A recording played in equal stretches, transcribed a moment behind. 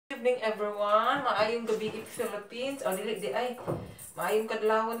evening everyone. Maayong gabi Philippines. O dili di ay. Maayong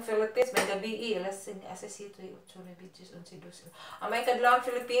kadlawon Philippines. May gabi alas 7:08 videos on si dos. May kadlawon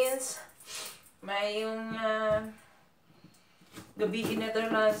Philippines. Mayong gabi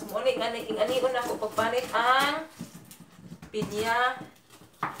Netherlands. Mo ni anion ako pagpanit ang pinya.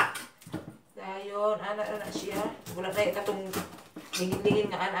 Dayon ana na siya. Wala na katong dingin-dingin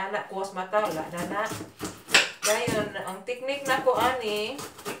nga ana kuwas mata wala na. Dayon, ang teknik na ko ani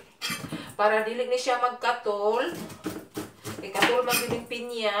para dili ni siya magkatol. Kay katol man gining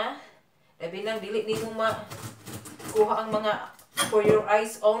pinya. Labi nang dili nimo kuha ang mga for your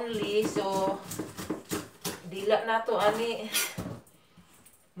eyes only. So dila na to ani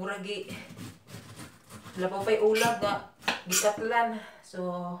muragi labaw pay ulag nga gikatlan.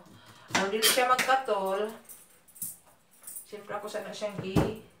 So kung dili siya magkatol, siyempre ako sana siyang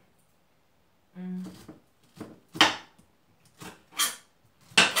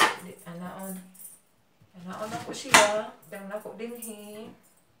anaon ako siya, dang nako dinhi.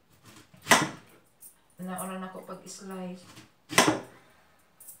 Anaon na ako pag-slice.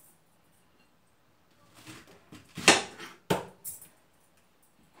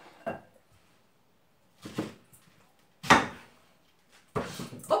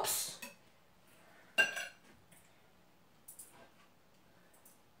 Oops.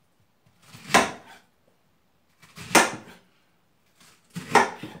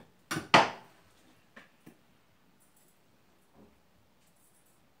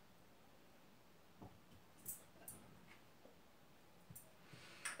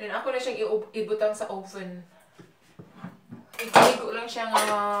 Then ako na siyang ibutang sa oven. Ikigo lang siya nga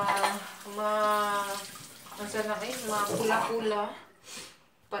mga pula-pula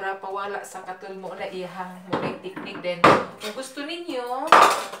para pawala sa katol mo na ihang mo na teknik din. Kung gusto ninyo,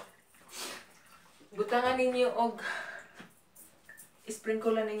 butangan ninyo og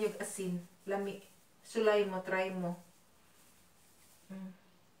sprinkle ninyo og asin, lami. Sulay mo, try mo.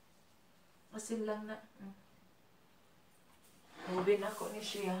 Asin lang na. Ubin ako ni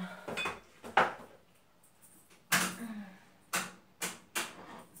siya.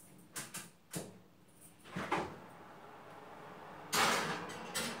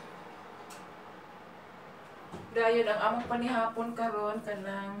 Dayon ang among panihapon karon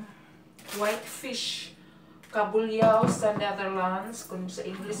kanang white fish kabulyaw sa Netherlands. Kung sa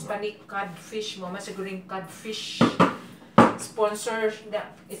English pa ni codfish mo, masiguring codfish. Sponsor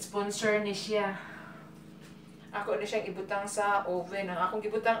ni siya. Ako na siyang ibutang sa oven. Ang akong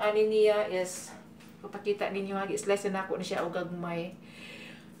ibutang ani niya is, papakita ninyo hagi, slice na ako na siya o gagmay.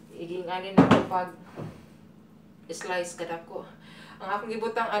 Iging-anin na ako pag slice kada ko. Ang akong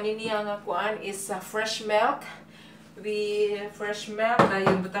ibutang ani niya nga kuan is fresh milk. Fresh milk.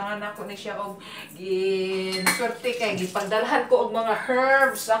 Dahil butangan ako na siya og ginsorte kay gipagdalhan ko og mga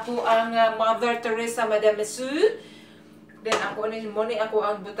herbs. Ako ang Mother Teresa Madame Sue. Then ako ni ako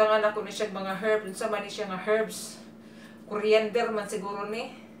ang butangan ako ni siya mga herbs. Unsa man ni siya nga herbs? Coriander man siguro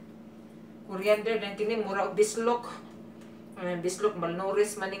ni. Coriander dan kini mura og bislok. Bislok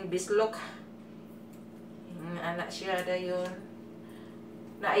malnourished maning bislok. Anak siya dayon.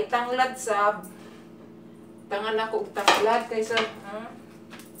 Naitanglad sa tangan ako og tanglad kaysa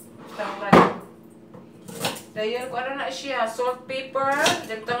tanglad. Dayon ko ano na siya, salt, pepper,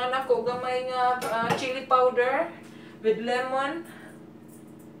 then tangan ako og gamay nga chili powder with lemon.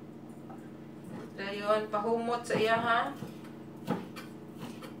 Dayon, pahumot sa iya ha.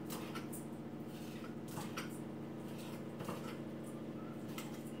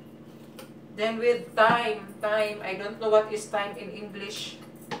 Then with thyme. I don't know what is thyme in English.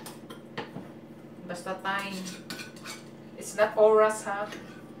 Basta thyme. It's not oras ha.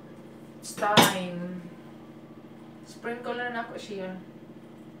 It's thyme. Sprinkle na ako siya.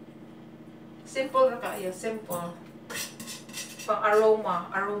 Simple na kaya, simple. Pang aroma.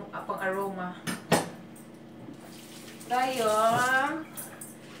 Dayon,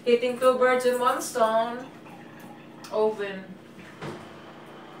 hitting 2 birds in 1 stone. Oven.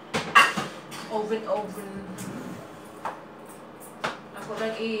 Ako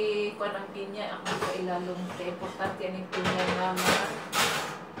lang ikuan ang pinya. Ako sa ilalong. Kaya importante ang pinya na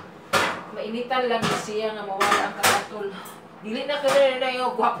mainitan lang siya nga mawala ang kakatol. Dili na kada na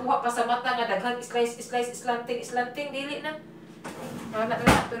yung kuha-kuha pa sa mata nga daghang slice, slanting, dili na. Wala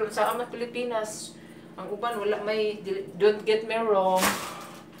na, pero sa amat Pilipinas, ang uban wala may, don't get me wrong,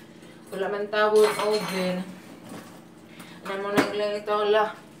 wala man tawon oven. Ano mo na lang ito,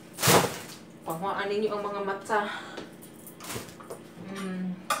 ala, panghuaan ninyo ang mga mata.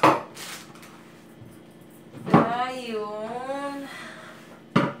 Ayun.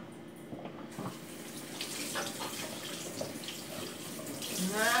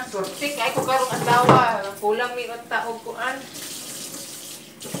 Nga, sortik ay ko karong adlaw. Kulang mi ang taog kuan.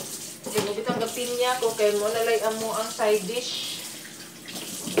 Di mo bitang gapin niya ko kay mo nalay amo ang side dish.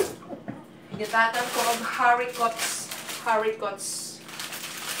 Gitakan ko og haricots. Haricots.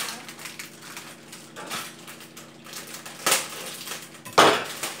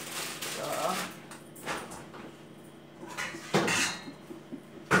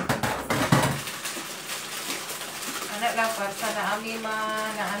 Sa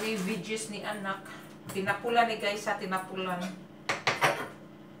naami videos ni anak. Tinapulan ni guys sa tinapulan.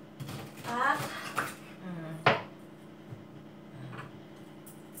 Ah.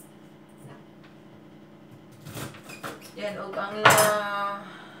 Yan, og ang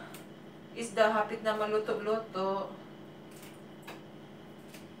isda hapit na maluto-luto.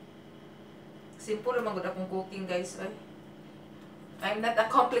 Simple naman gud akong cooking guys. Ay. I'm not a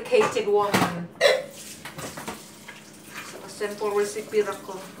complicated woman. Simple recipe ra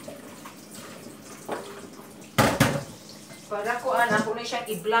ko. Para ko ako na siyang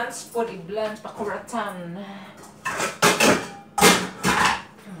i-blanch po, i-blanch pakuratan.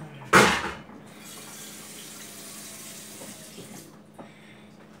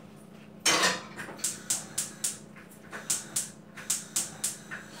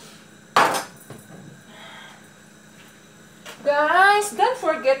 Guys, don't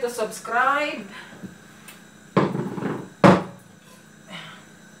forget to subscribe.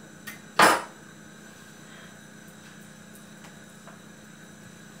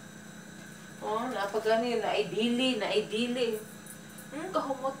 Napagani na idili.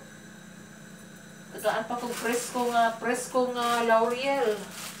 Kahumot. Tagaan pa kong presko nga laurel.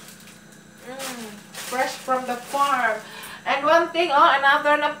 Fresh from the farm. And one thing,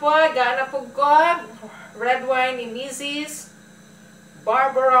 another na po, gaana po God, red wine ni Mrs.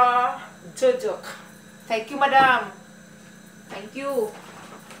 Barbara Duduk. Thank you, madam. Thank you.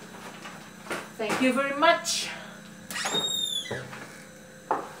 Thank you very much.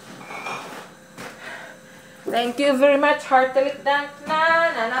 Thank you very much, heartily thank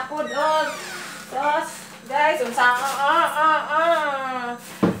na nanapod og guys,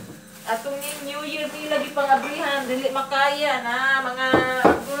 atong New Year nila gipangabrihan dili makaya na mga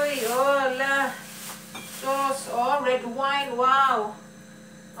agoy, la sos, red wine, wow,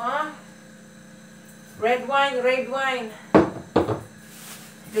 red wine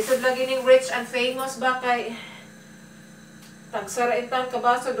lisod lagi ning rich and famous ba kay tagsara itang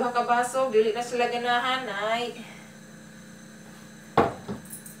kabaso, duha kabaso, dili na sila ganahan, ay.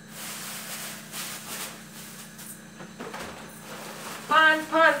 Pan,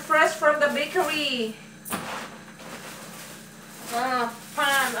 fresh from the bakery.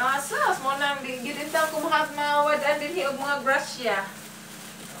 Pan, sas mo nang gidintang kumuhat mawad ang dinhi og mga grasya.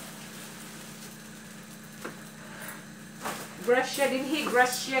 Grasya dinhi,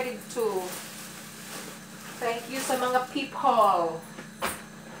 grasya dito. Thank you sa mga people.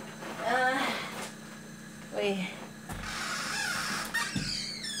 Uy.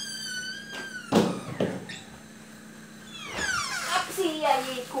 Apsiya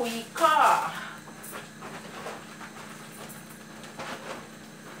yi kuika.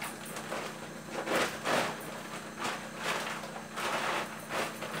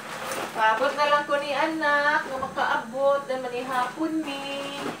 Paabot na lang ko ni anak na makaabot na manihapon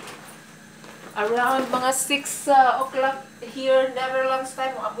ni. Around mga 6 o'clock here, Netherlands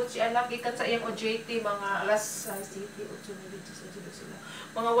time, maabot si anak ikan sa iyang OJT, mga alas,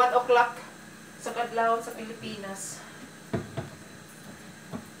 mga 1 o'clock sa kadlawon sa Pilipinas.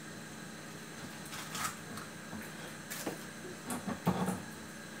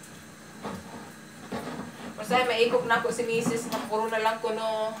 Masaya, maikop na ako si Mrs. Puro na lang ko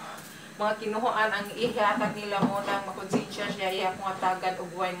no mga kinuhaan ang ihatag nila mo nang makonsensya siya iya kung atagan og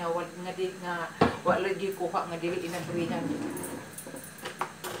wine nga wala gi kuha nga dili inabrihan.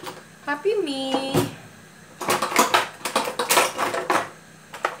 Happy me.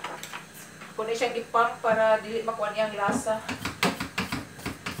 Kuno siya ipang para dili makuha niyang lasa.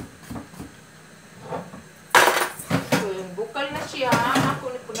 So, bukal na siya. Ako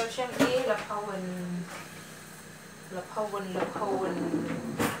ni punan siyang ilaphawan. Laphawan.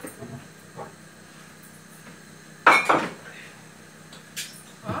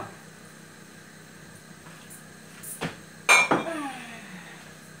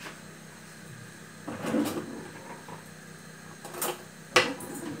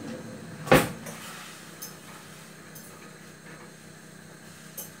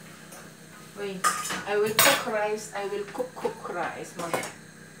 I will cook rice. I will cook rice.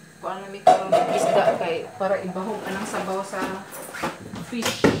 Kuan lami ko isda kay para ibahog anang sabaw sa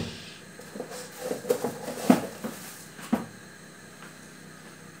fish.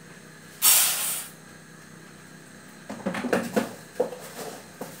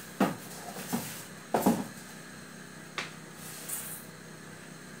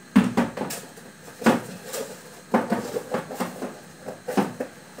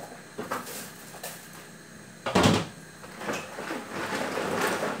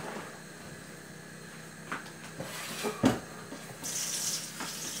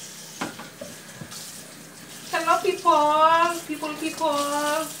 people!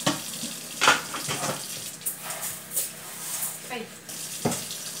 Ay.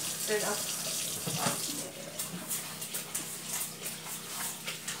 Turn off.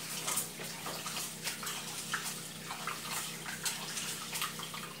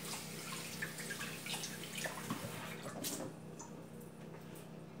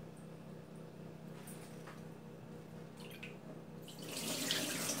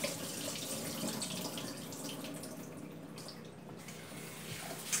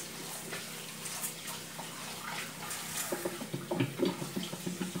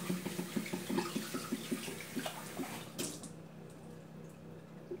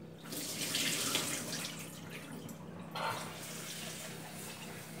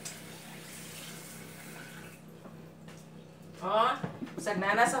 Oh,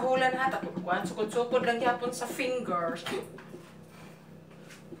 sagnana sa hulan ha, tapos sukod-sukod lang yapon sa fingers.